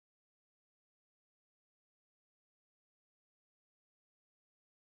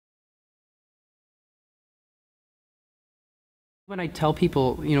When I tell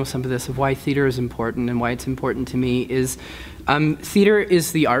people, you know, some of this of why theater is important and why it's important to me is theater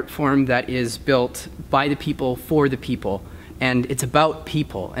is the art form that is built by the people for the people. And it's about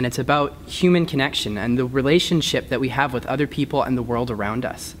people, and it's about human connection and the relationship that we have with other people and the world around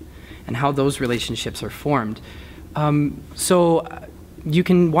us, and how those relationships are formed. So you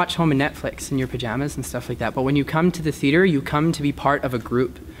can watch home on Netflix in your pajamas and stuff like that, but when you come to the theater, you come to be part of a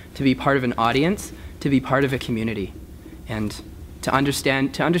group, to be part of an audience, to be part of a community, and to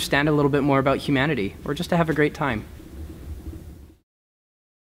understand a little bit more about humanity, or just to have a great time.